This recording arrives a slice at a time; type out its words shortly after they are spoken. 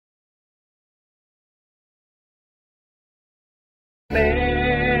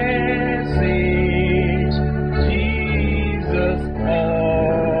Message, Jesus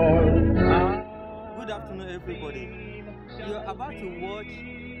called. Good afternoon, everybody. You're about to watch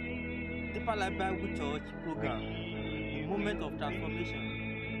Deeper Life Bible Church program, The Moment of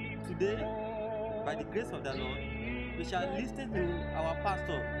Transformation. Today, by the grace of the Lord, we shall listen to our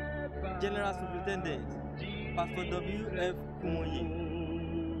pastor, General Superintendent, Pastor W.F.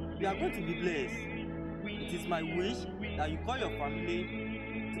 Kumuyi. You are going to be blessed. It is my wish that you call your family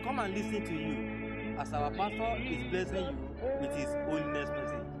to come and listen to you as our pastor is blessing you with his holiness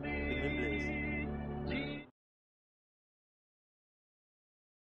message. Remain blessed.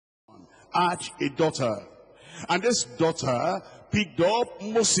 Had a daughter, and this daughter picked up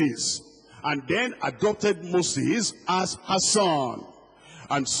Moses and then adopted Moses as her son.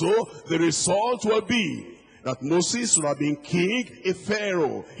 And so the result will be that Moses will have been king of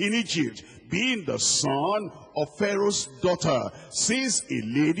Pharaoh in Egypt, being the son of Pharaoh's daughter, since a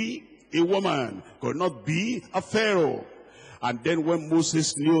lady, a woman, could not be a Pharaoh. And then when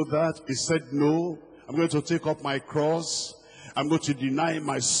Moses knew that, he said, no, I'm going to take up my cross. I'm going to deny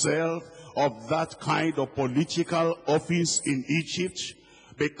myself of that kind of political office in Egypt,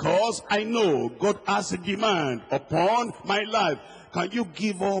 because I know God has a demand upon my life. Can you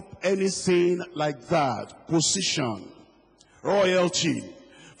give up anything like that? Position, royalty.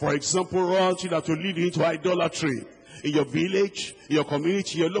 For example, royalty that will lead you into idolatry. In your village, in your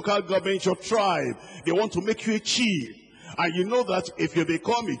community, your local government, your tribe, they want to make you a chief. And you know that if you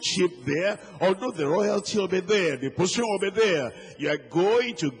become a chief there, although the royalty will be there, the position will be there, you are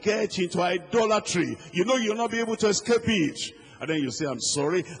going to get into idolatry. You know you'll not be able to escape it. And then you say, I'm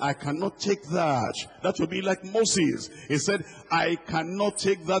sorry, I cannot take that. That will be like Moses. He said, I cannot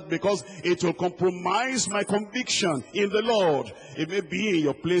take that because it will compromise my conviction in the Lord. It may be in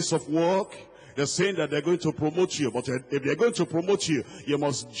your place of work. They're saying that they're going to promote you. But if they're going to promote you, you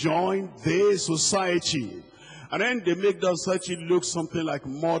must join their society. And then they make the society look something like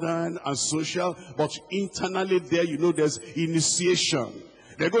modern and social. But internally there, you know, there's initiation.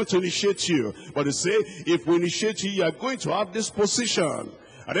 They're going to initiate you. But they say, if we initiate you, you are going to have this position.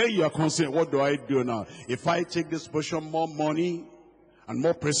 And then you are concerned, what do I do now? If I take this position, more money and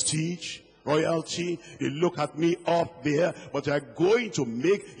more prestige, royalty, they look at me up there, but you are going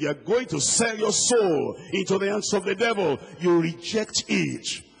to sell your soul into the hands of the devil. You reject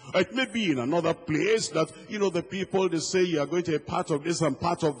it. It may be in another place that, you know, the people, they say you are going to be part of this and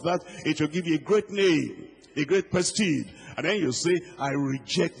part of that. It will give you a great name, a great prestige. And then you say, I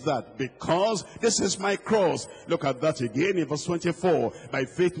reject that because this is my cross. Look at that again in verse 24. By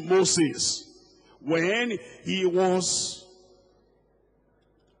faith Moses, when he was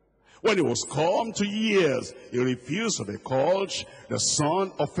come to years, he refused to be called the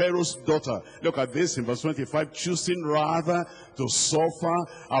son of Pharaoh's daughter. Look at this in verse 25. Choosing rather to suffer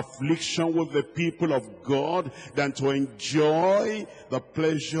affliction with the people of God than to enjoy the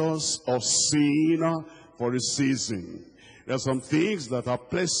pleasures of sin for a season. There are some things that are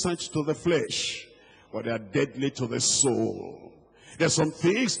pleasant to the flesh, but they are deadly to the soul. There are some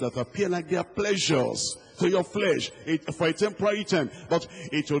things that appear like they are pleasures to your flesh for a temporary time, but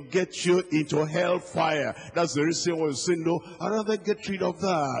it will get you into hellfire. That's the reason why you say, no, I'd rather get rid of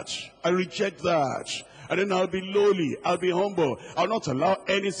that. I reject that. And then I'll be lowly, I'll be humble. I'll not allow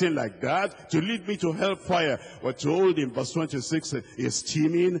anything like that to lead me to hellfire. We're told in verse 26,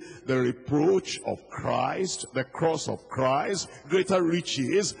 esteeming the reproach of Christ, the cross of Christ, greater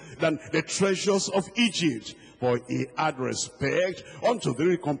riches than the treasures of Egypt. For he had respect unto the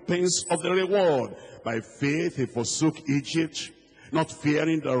recompense of the reward. By faith he forsook Egypt, not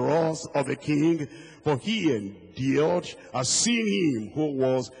fearing the wrath of the king, for he endured, as seeing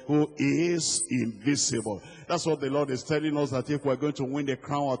him who is invisible. That's what the Lord is telling us, that if we're going to win the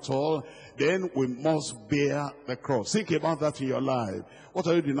crown at all, then we must bear the cross. Think about that in your life. What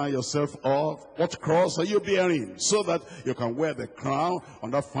are you denying yourself of? What cross are you bearing? So that you can wear the crown on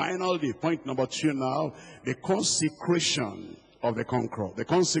the final day. Point number 2 now, the consecration of the conqueror. The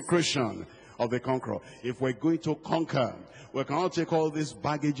consecration of the conqueror. If we're going to conquer, we cannot take all these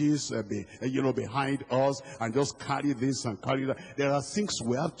baggages behind us and just carry this and carry that. There are things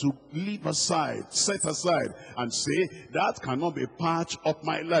we have to leave aside, set aside, and say, that cannot be part of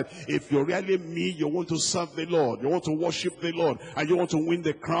my life. If you're really me, you want to serve the Lord, you want to worship the Lord, and you want to win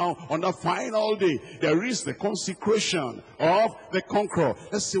the crown on the final day, there is the consecration of the conqueror.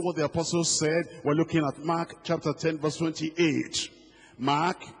 Let's see what the apostle said. We're looking at Mark chapter 10 verse 28.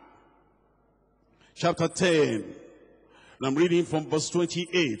 Mark chapter 10. And I'm reading from verse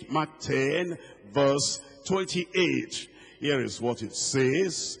 28. Mark 10 verse 28. Here is what it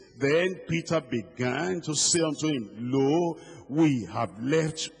says. Then Peter began to say unto him, Lo, we have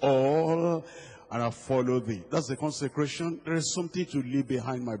left all and have followed thee. That's the consecration. There is something to leave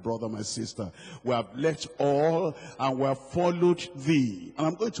behind, my brother, my sister. We have left all and we have followed thee. And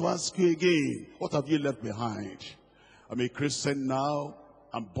I'm going to ask you again, what have you left behind? I'm a Christian now.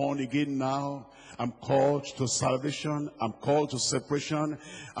 I'm born again now. I'm called to salvation. I'm called to separation.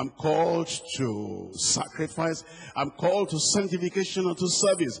 I'm called to sacrifice. I'm called to sanctification and to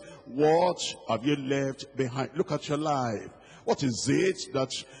service. What have you left behind? Look at your life. What is it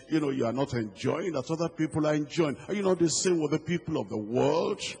that, you are not enjoying that other people are enjoying? Are you not the same with the people of the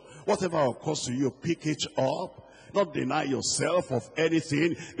world? Whatever occurs to you, pick it up. Not deny yourself of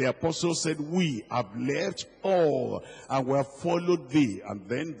anything. The apostle said, we have left all and we have followed thee. And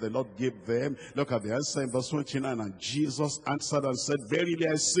then the Lord gave them, look at the answer in verse 29, and Jesus answered and said, verily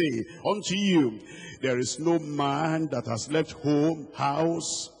I say unto you, there is no man that has left home,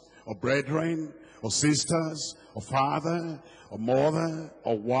 house, or brethren, or sisters, or father, or mother,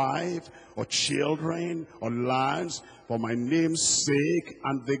 or wife, or children, or lands, for my name's sake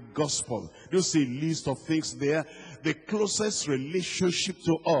and the gospel. You see a list of things there. The closest relationship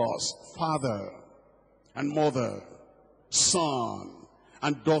to us, father and mother, son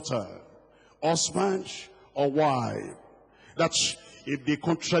and daughter, husband or wife, that if they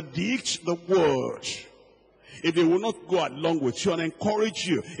contradict the word, if they will not go along with you and encourage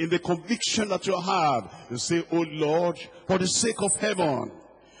you in the conviction that you have, you say, oh Lord, for the sake of heaven,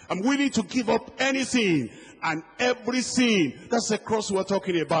 I'm willing to give up anything and everything. That's the cross we're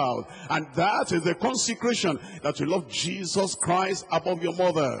talking about. And that is the consecration, that you love Jesus Christ above your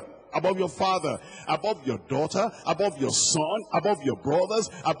mother, above your father, above your daughter, above your son, above your brothers,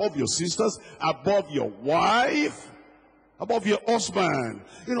 above your sisters, above your wife, above your husband.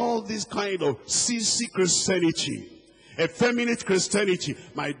 All this kind of sissy Christianity, effeminate Christianity,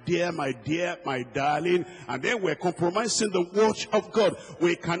 my dear, my darling, and then we're compromising the word of God.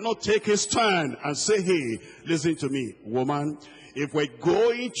 We cannot take a stand and say, hey, listen to me, woman, if we're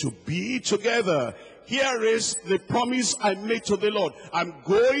going to be together, here is the promise I made to the Lord. I'm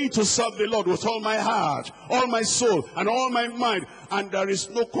going to serve the Lord with all my heart, all my soul, and all my mind. And there is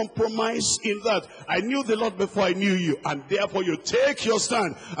no compromise in that. I knew the Lord before I knew you. And therefore you take your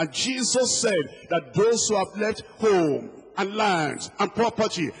stand. And Jesus said that those who have left home and lands and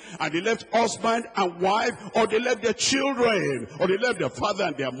property, and they left husband and wife, or they left their children, or they left their father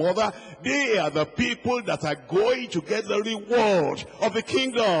and their mother, they are the people that are going to get the reward of the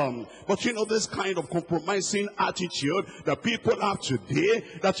kingdom. But this kind of compromising attitude that people have today,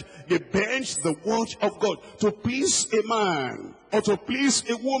 that they bench the word of God to please a man or to please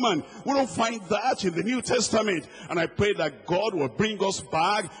a woman. We don't find that in the New Testament. And I pray that God will bring us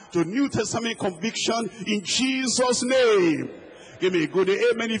back to New Testament conviction in Jesus' name. Give me a good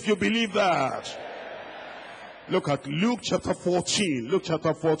amen if you believe that. Look at Luke chapter 14. Luke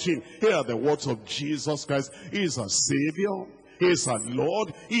chapter 14. Here are the words of Jesus Christ. He is our Savior. He is our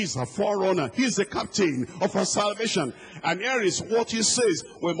Lord. He is our forerunner. He is the captain of our salvation. And here is what he says.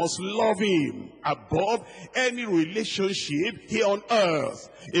 We must love him above any relationship here on earth.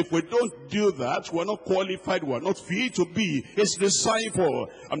 If we don't do that, we're not qualified. We're not fit to be his disciple.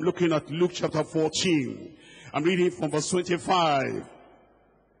 I'm looking at Luke chapter 14. I'm reading from verse 25.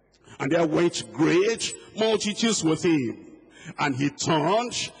 And there went great multitudes with him. And he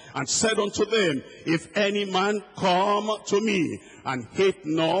turned and said unto them, if any man come to me and hate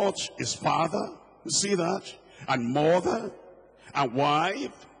not his father, you see that, and mother, and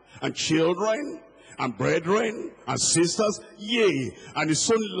wife, and children, and brethren, and sisters, yea, and his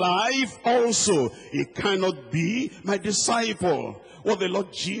own life also, he cannot be my disciple. What the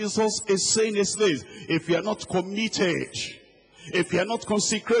Lord Jesus is saying is this: if you are not committed, if you are not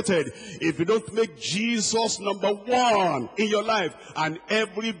consecrated, if you don't make Jesus number one in your life, and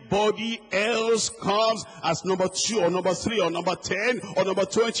everybody else comes as number 2 or number 3 or number 10 or number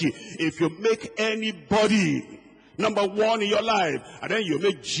 20, if you make anybody number 1 in your life, and then you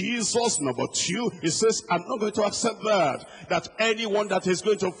make Jesus number 2, he says, I'm not going to accept that anyone that is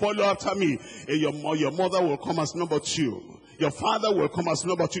going to follow after me, your mother will come as number 2. Your father will come as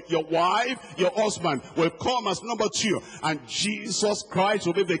number 2. Your wife, your husband will come as number 2. And Jesus Christ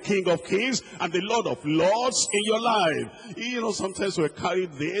will be the King of Kings and the Lord of Lords in your life. Sometimes we carry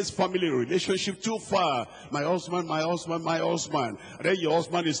this family relationship too far. My husband, my husband, my husband. And then your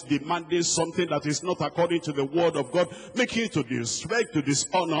husband is demanding something that is not according to the word of God, making you to disrespect, to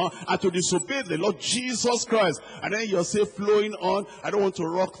dishonor, and to disobey the Lord Jesus Christ. And then you're still flowing on. I don't want to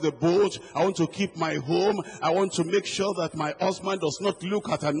rock the boat. I want to keep my home. I want to make sure that my my husband does not look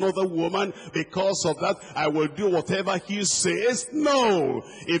at another woman. Because of that, I will do whatever he says. No.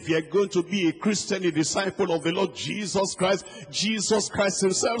 If you're going to be a Christian, a disciple of the Lord Jesus Christ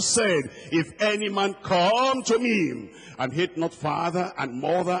himself said, if any man come to me and hate not father and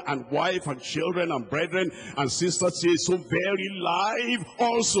mother and wife and children and brethren and sisters, so very life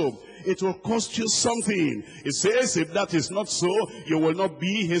also, it will cost you something. It says, if that is not so, you will not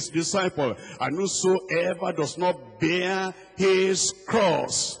be his disciple. And whosoever does not bear his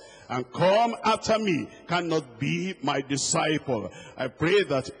cross and come after me cannot be my disciple. I pray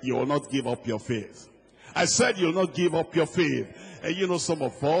that you will not give up your faith. I said you will not give up your faith. And you know, some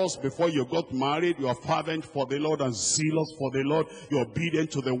of us, before you got married, you are fervent for the Lord and zealous for the Lord. You are obedient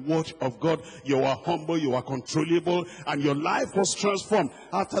to the word of God. You are humble, you are controllable, and your life was transformed.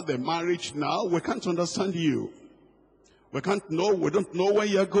 After the marriage now, we can't understand you. We don't know where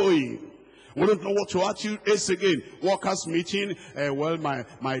you're going. We don't know what your attitude is again. Workers meeting, well,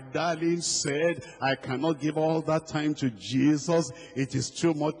 my darling said, I cannot give all that time to Jesus. It is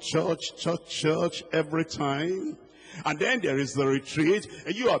too much church every time. And then there is the retreat,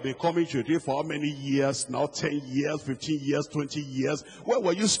 and you have been coming to retreat for how many years now? 10 years, 15 years, 20 years. Where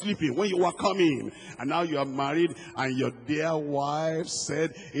were you sleeping when you were coming? And now you are married, and your dear wife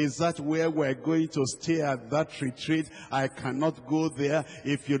said, is that where we're going to stay at that retreat? I cannot go there.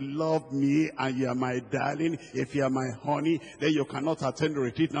 If you love me and you are my darling, if you are my honey, then you cannot attend the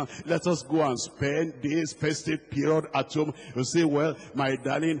retreat now. Let us go and spend this festive period at home. You say, well, my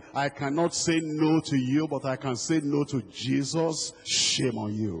darling, I cannot say no to you, but I can say no to Jesus. Shame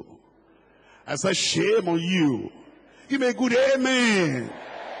on you. I said, shame on you. Give me a good amen.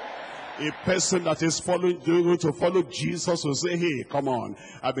 A person that is going to follow Jesus will say, hey, come on,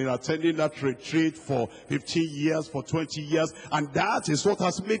 I've been attending that retreat for 15 years, for 20 years, and that is what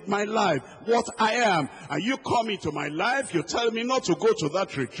has made my life what I am. And you come into my life, you tell me not to go to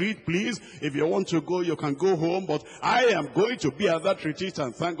that retreat, please. If you want to go, you can go home, but I am going to be at that retreat,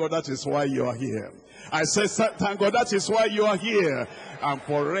 and thank God that is why you are here. I said, thank God that is why you are here. And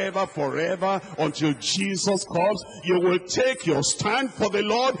forever, until Jesus comes, you will take your stand for the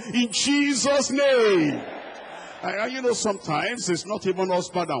Lord in Jesus' name. And you know, sometimes it's not even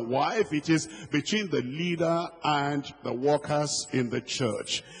husband and wife, it is between the leader and the workers in the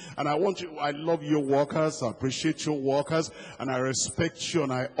church. And I love you workers, I appreciate you workers, and I respect you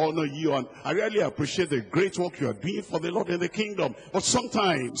and I honor you, and I really appreciate the great work you are doing for the Lord in the kingdom. But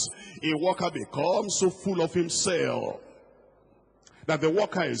sometimes a worker becomes so full of himself that the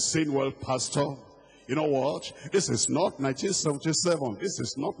worker is saying, well, pastor, you know what? This is not 1977. This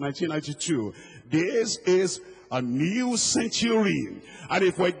is not 1992. This is a new century. And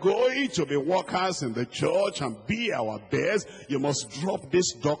if we're going to be workers in the church and be our best, you must drop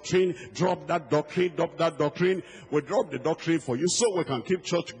this doctrine, drop that doctrine, drop that doctrine. We drop the doctrine for you so we can keep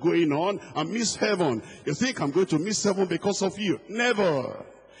church going on and miss heaven. You think I'm going to miss heaven because of you? Never.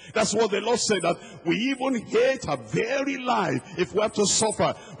 That's what the Lord said, that we even hate our very life. If we have to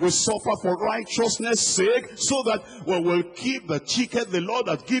suffer, we suffer for righteousness' sake, so that we will keep the ticket the Lord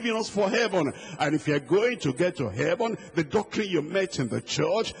has given us for heaven. And if you're going to get to heaven, the doctrine you met in the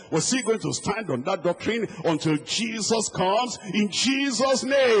church, we're still going to stand on that doctrine until Jesus comes in Jesus'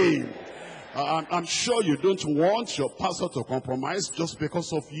 name. I'm sure you don't want your pastor to compromise just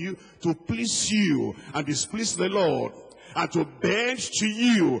because of you, to please you and displease the Lord, and to bend to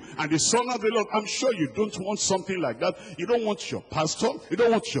you and the Son of the Lord. I'm sure you don't want something like that. You don't want your pastor, you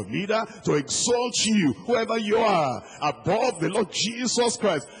don't want your leader to exalt you, whoever you are, above the Lord Jesus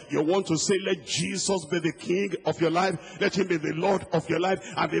Christ. You want to say, let Jesus be the King of your life, let him be the Lord of your life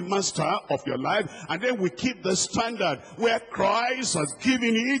and the Master of your life. And then we keep the standard where Christ has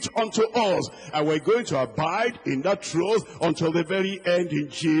given it unto us, and we're going to abide in that truth until the very end in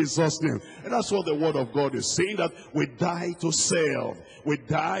Jesus' name. And that's what the word of God is saying, that we die to self. We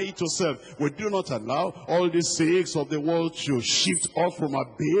die to self. We do not allow all the sayings of the world to shift us from our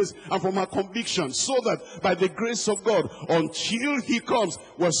base and from our conviction, so that by the grace of God, until he comes,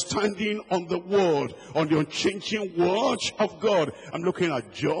 we're standing on the word, on the unchanging word of God. I'm looking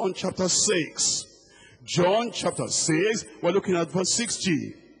at John chapter 6. John chapter 6, we're looking at verse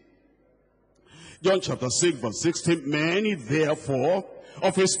 60. John chapter 6, verse 60. Many therefore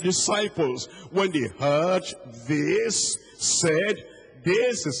of his disciples, when they heard this, said,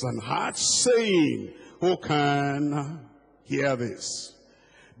 this is an hard saying. Who can hear this?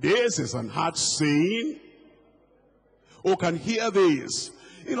 This is an hard saying. Who can hear this?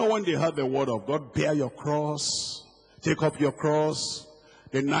 You know, when they heard the word of God, bear your cross, take up your cross,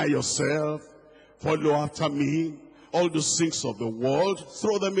 deny yourself, follow after me. all those things of the world,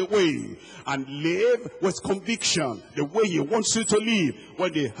 throw them away, and live with conviction, the way he wants you to live.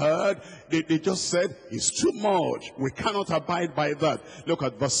 When they heard, they just said, it's too much. We cannot abide by that. Look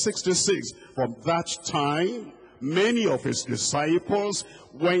at verse 66. From that time, many of his disciples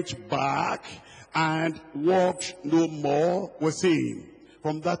went back and walked no more with him.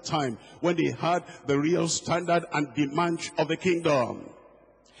 From that time, when they had the real standard and demand of the kingdom,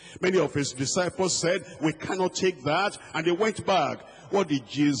 many of his disciples said, we cannot take that, and they went back. What did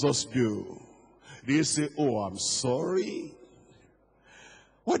Jesus do? Did he say, oh, I'm sorry?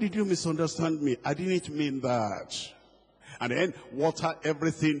 Why did you misunderstand me? I didn't mean that. And then water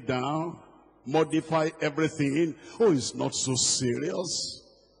everything down, modify everything. Oh, it's not so serious.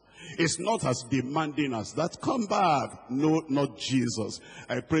 It's not as demanding as that. Come back. No, not Jesus.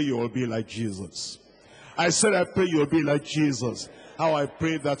 I pray you will be like Jesus. I said I pray you will be like Jesus. How I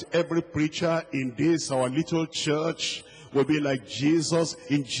pray that every preacher in this, our little church, will be like Jesus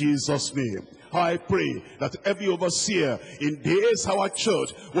in Jesus' name. How I pray that every overseer in this, our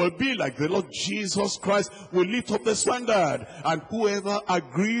church, will be like the Lord Jesus Christ, will lift up the standard. And whoever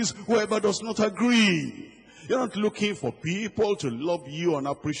agrees, whoever does not agree. You're not looking for people to love you and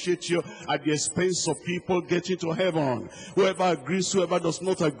appreciate you at the expense of people getting to heaven. Whoever agrees, whoever does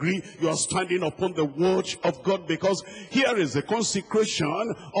not agree, you are standing upon the word of God, because here is the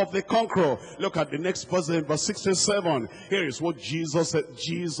consecration of the conqueror. Look at the next verse, in verse 67. Here is what Jesus said.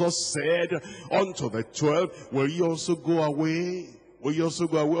 Jesus said unto the 12, will you also go away? Will you also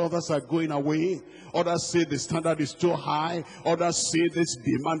go away? Others are going away. Others say the standard is too high. Others say this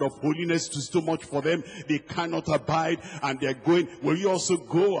demand of holiness is too much for them. They cannot abide, and they're going. Will you also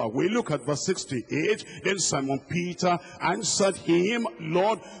go away? Look at verse 68. Then Simon Peter answered him,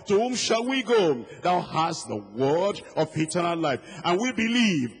 Lord, to whom shall we go? Thou hast the word of eternal life, and we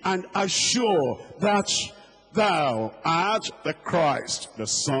believe and are sure that thou art the Christ, the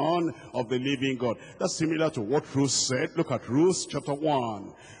Son of the living God. That's similar to what Ruth said. Look at Ruth chapter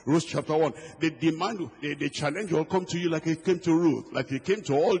 1. Ruth chapter 1. The demand, the challenge will come to you like it came to Ruth, like it came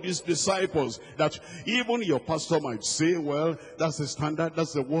to all these disciples, that even your pastor might say, well, that's the standard,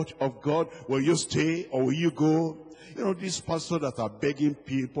 that's the word of God. Will you stay or will you go? You know, these pastors that are begging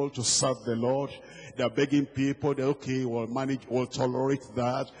people to serve the Lord, they're begging people, they're okay, we'll manage, we'll tolerate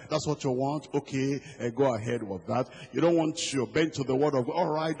that. That's what you want? Okay, go ahead with that. You don't want your bend to the word of God.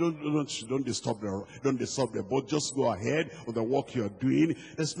 All right, don't disturb the boat. Just go ahead with the work you're doing.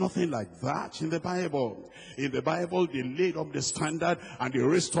 There's nothing like that in the Bible. In the Bible, they laid up the standard and they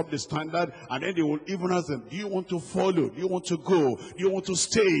raised up the standard, and then they will even ask them, do you want to follow? Do you want to go? Do you want to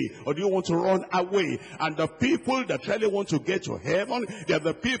stay? Or do you want to run away? And the people that really want to get to heaven, they're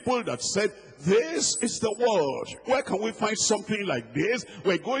the people that said, this is the word. Where can we find something like this?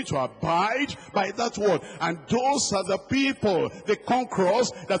 We're going to abide by that word. And those are the people, the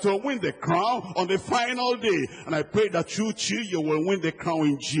conquerors, that will win the crown on the final day. And I pray that you too, you will win the crown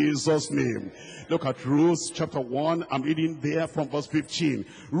in Jesus' name. Look at Ruth chapter 1. I'm reading there from verse 15.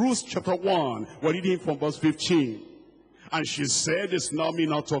 Ruth chapter 1, we're reading from verse 15. And she said, it's Naomi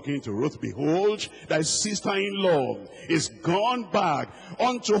now talking to Ruth, behold, thy sister-in-law is gone back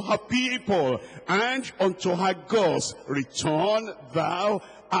unto her people and unto her gods. Return thou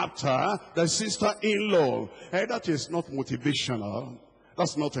after thy sister-in-law. Hey, that is not motivational.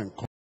 That's not encouraging.